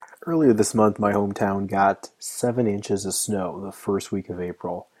Earlier this month, my hometown got 7 inches of snow the first week of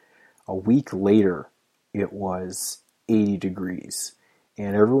April. A week later, it was 80 degrees,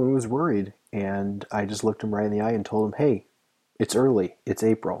 and everyone was worried. And I just looked them right in the eye and told them, hey, it's early, it's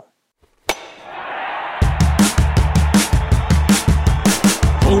April.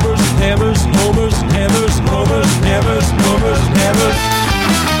 Homers and hammers and homers and hammers and homers and hammers and homers and hammers.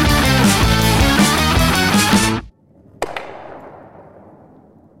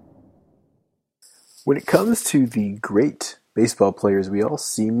 When it comes to the great baseball players, we all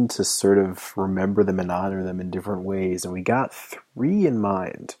seem to sort of remember them and honor them in different ways. And we got three in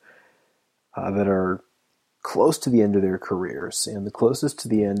mind that are close to the end of their careers. And the closest to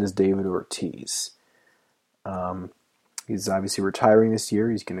the end is David Ortiz. He's obviously retiring this year.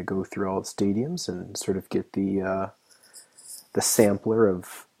 He's going to go through all the stadiums and sort of get the sampler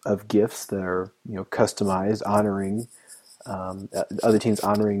of gifts that are customized, honoring other teams,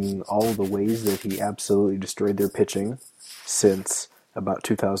 honoring all the ways that he absolutely destroyed their pitching since about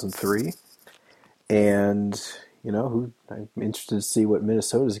 2003. And I'm interested to see what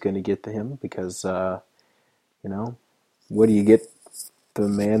Minnesota is going to get to him because what do you get the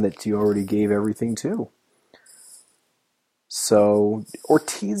man that you already gave everything to? So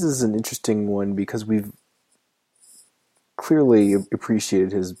Ortiz is an interesting one because we've clearly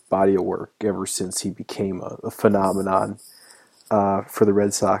appreciated his body of work ever since he became a phenomenon for the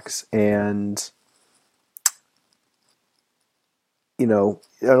Red Sox. And, I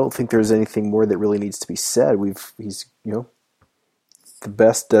don't think there's anything more that really needs to be said. He's the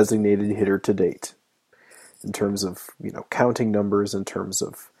best designated hitter to date in terms of, counting numbers, in terms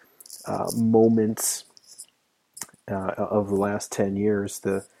of moments of the last 10 years,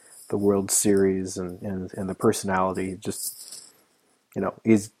 the World Series and the personality. Just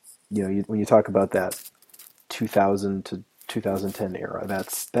he's when you talk about that 2000 to 2010 era,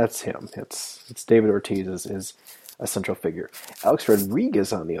 that's him. It's David Ortiz is a central figure. Alex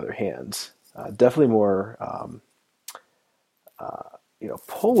Rodriguez, on the other hand, definitely more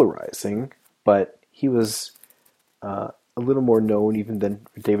polarizing, but he was a little more known even than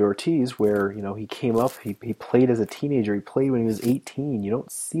David Ortiz, where he came up, he played as a teenager, he played when he was 18. You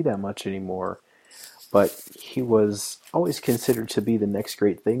don't see that much anymore, but he was always considered to be the next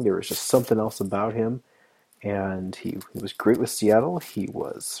great thing. There was just something else about him, and he was great with Seattle, he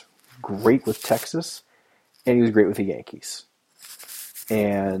was great with Texas, and he was great with the Yankees.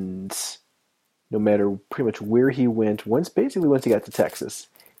 And no matter pretty much where he went, once he got to Texas,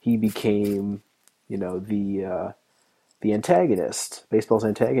 he became the antagonist, baseball's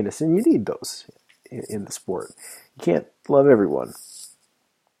antagonist, and you need those in the sport. You can't love everyone.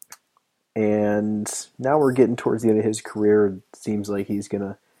 And now we're getting towards the end of his career. It seems like he's going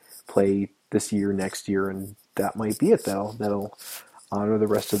to play this year, next year, and that might be it. That'll honor the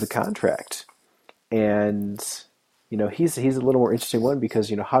rest of the contract. And he's a little more interesting one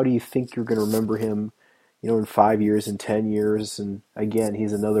because how do you think you're going to remember him in 5 years and 10 years? And again,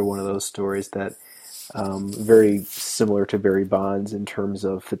 he's another one of those stories that very similar to Barry Bonds in terms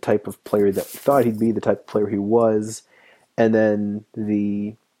of the type of player that we thought he'd be, the type of player he was, and then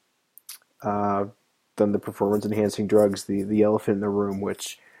the performance-enhancing drugs, the elephant in the room,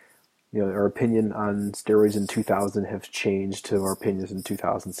 which our opinion on steroids in 2000 have changed to our opinions in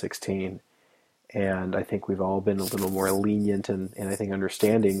 2016. And I think we've all been a little more lenient and I think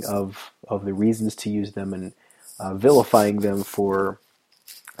understanding of the reasons to use them, and vilifying them for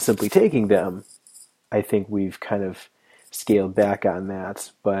simply taking them. I think we've kind of scaled back on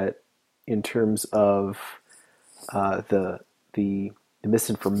that. But in terms of the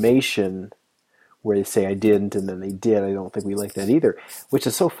misinformation where they say I didn't and then they did, I don't think we like that either. Which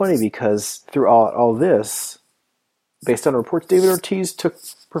is so funny because through all this, based on reports, David Ortiz took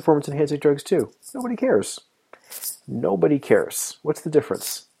performance-enhancing drugs too. Nobody cares. Nobody cares. What's the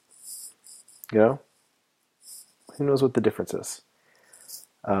difference? Who knows what the difference is?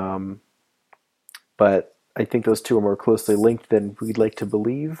 But I think those two are more closely linked than we'd like to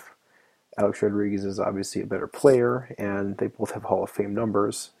believe. Alex Rodriguez is obviously a better player, and they both have Hall of Fame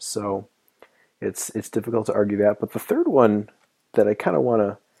numbers, so it's difficult to argue that. But the third one that I kind of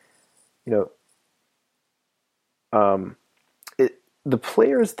want to, the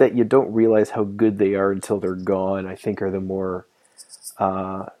players that you don't realize how good they are until they're gone, I think are the more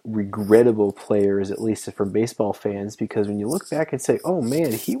regrettable players, at least for baseball fans, because when you look back and say, oh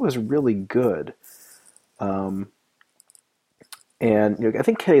man, he was really good. And I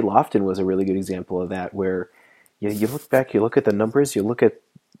think Kenny Lofton was a really good example of that, where you look back, you look at the numbers, you look at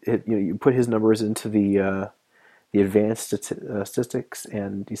it, you put his numbers into the advanced statistics,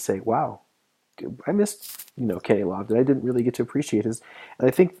 and you say, wow, I missed Kenny Lofton. I didn't really get to appreciate his. And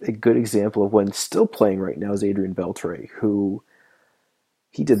I think a good example of one still playing right now is Adrian Beltre, who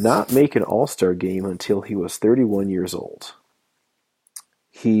he did not make an All-Star game until he was 31 years old.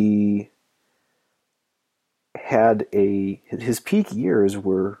 He had his peak years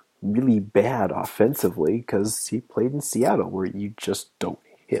were really bad offensively because he played in Seattle where you just don't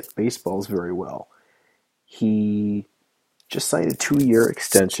hit baseballs very well. He just signed a 2-year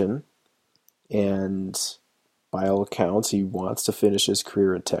extension, and by all accounts, he wants to finish his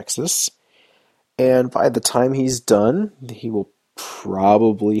career in Texas. And by the time he's done, he will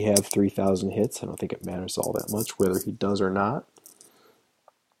probably have 3,000 hits. I don't think it matters all that much whether he does or not.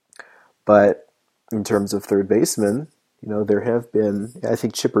 But in terms of third baseman, there have been. I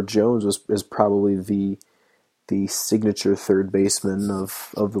think Chipper Jones is probably the signature third baseman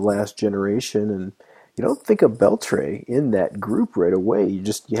of the last generation, and you don't think of Beltre in that group right away.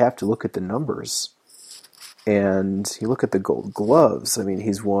 You have to look at the numbers, and you look at the Gold Gloves. I mean,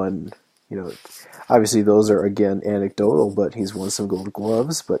 he's won. Obviously those are again anecdotal, but he's won some Gold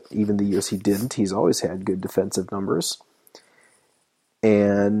Gloves. But even the years he didn't, he's always had good defensive numbers,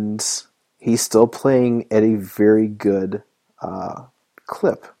 and he's still playing at a very good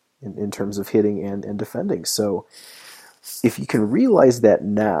clip in terms of hitting and defending. So if you can realize that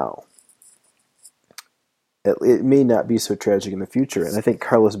now, it may not be so tragic in the future. And I think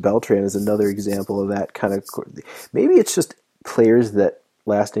Carlos Beltran is another example of that kind of. Maybe it's just players that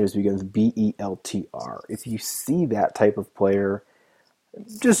last names begin with Beltr. If you see that type of player,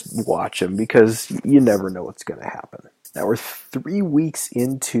 just watch him because you never know what's going to happen. Now we're 3 weeks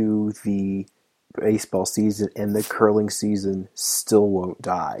into the baseball season, and the curling season still won't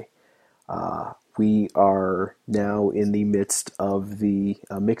die. We are now in the midst of the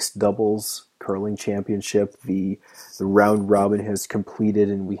mixed doubles curling championship. The round robin has completed,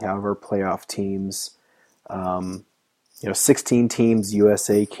 and we have our playoff teams. 16 teams,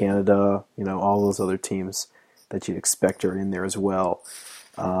 USA, Canada, all those other teams that you'd expect are in there as well.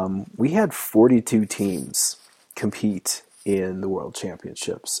 We had 42 teams compete in the World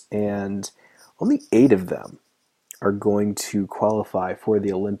Championships, and only 8 of them are going to qualify for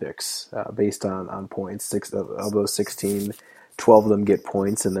the Olympics based on points. 6 of those 16, 12 of them get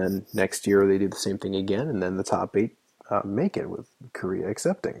points, and then next year they do the same thing again, and then the top 8 make it, with Korea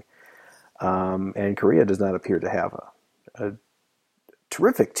accepting. And Korea does not appear to have a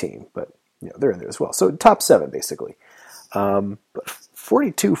terrific team, but they're in there as well. So top 7 basically. But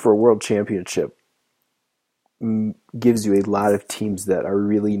 42 for a World Championship gives you a lot of teams that are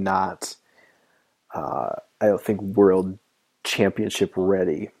really not, I don't think, World Championship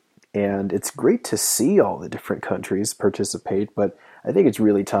ready. And it's great to see all the different countries participate, but I think it's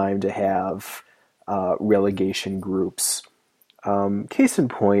really time to have relegation groups. Case in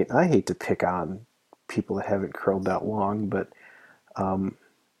point, I hate to pick on people that haven't curled that long, but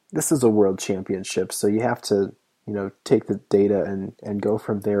this is a World Championship, so you have to take the data and go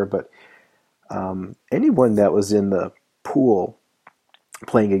from there. But anyone that was in the pool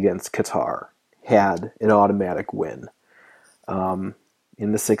playing against Qatar had an automatic win.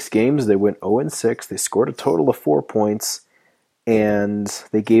 In the 6 games, they went 0-6. They scored a total of 4 points, and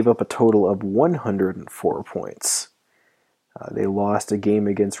they gave up a total of 104 points. They lost a game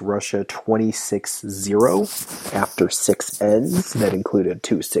against Russia 26-0 after 6 ends. That included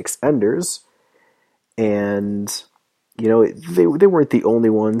 2 6-enders. And, they weren't the only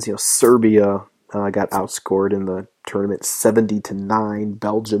ones. Serbia got outscored in the tournament 70-9,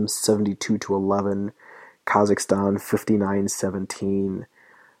 Belgium 72-11, Kazakhstan 59-17.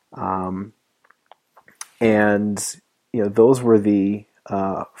 And, those were the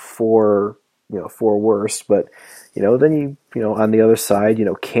 4 worst. But, then on the other side,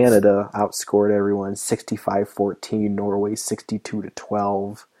 Canada outscored everyone 65-14, Norway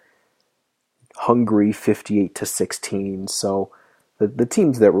 62-12, Hungary 58-16. So the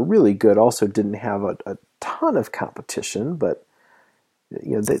teams that were really good also didn't have a ton of competition, but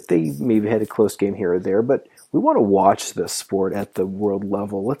they maybe had a close game here or there. But we want to watch this sport at the world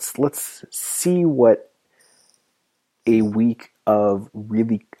level. Let's see what a week of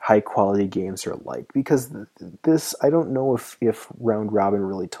really high quality games are like, because this, I don't know if round robin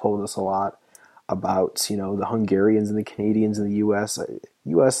really told us a lot about the Hungarians and the Canadians and the U.S.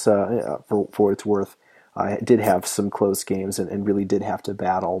 For what it's worth, did have some close games and really did have to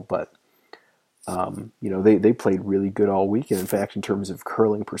battle, but they played really good all week. And in fact, in terms of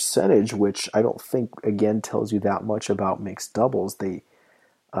curling percentage, which I don't think again tells you that much about mixed doubles, they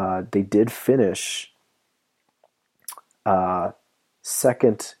did finish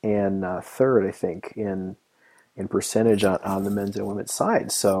second and third, I think, in percentage on the men's and women's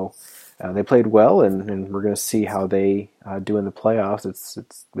side. So They played well, and we're going to see how they do in the playoffs.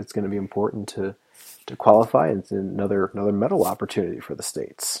 It's going to be important to qualify, and it's another medal opportunity for the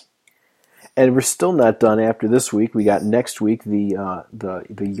states. And we're still not done after this week. We got next week the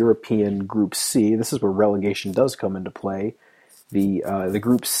European Group C. This is where relegation does come into play. The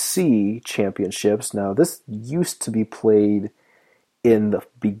Group C championships. Now, this used to be played in the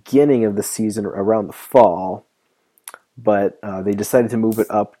beginning of the season, around the fall, but they decided to move it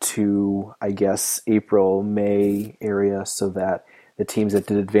up to, I guess, April, May area, so that the teams that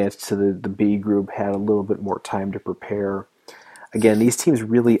did advance to the B group had a little bit more time to prepare. Again, these teams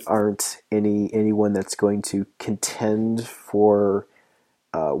really aren't anyone that's going to contend for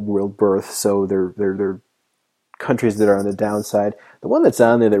world berth, so they're countries that are on the downside. The one that's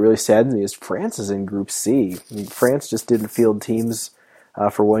on there that really saddens me is France is in Group C. I mean, France just didn't field teams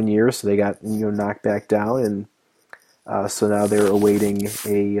for 1 year, so they got knocked back down, and so now they're awaiting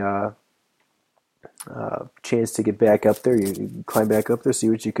a chance to get back up there. You climb back up there, see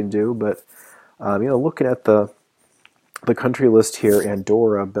what you can do. But looking at the country list here: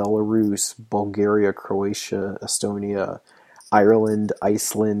 Andorra, Belarus, Bulgaria, Croatia, Estonia, Ireland,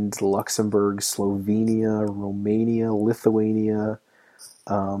 Iceland, Luxembourg, Slovenia, Romania, Lithuania,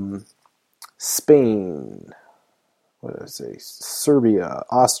 Spain, what did I say? Serbia,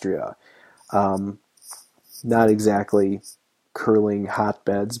 Austria. Not exactly curling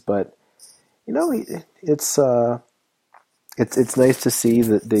hotbeds, but it's nice to see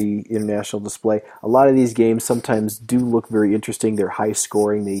the international display. A lot of these games sometimes do look very interesting. They're high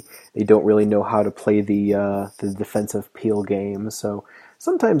scoring. They don't really know how to play the defensive peel game. So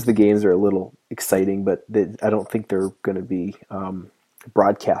sometimes the games are a little exciting, but I don't think they're going to be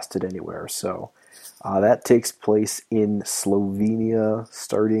broadcasted anywhere. So that takes place in Slovenia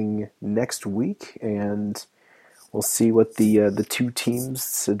starting next week, and we'll see what the two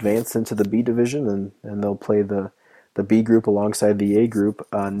teams advance into the B division, and they'll play the B group alongside the A group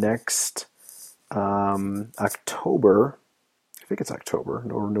next October. I think it's October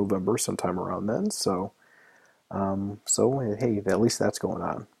or November, sometime around then. So hey, at least that's going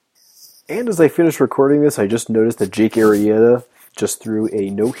on. And as I finished recording this, I just noticed that Jake Arrieta just threw a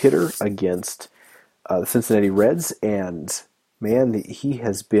no-hitter against the Cincinnati Reds, and man, he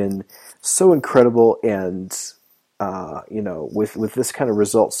has been so incredible. And with this kind of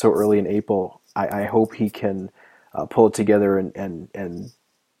result so early in April, I hope he can pull it together and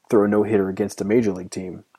throw a no-hitter against a major league team.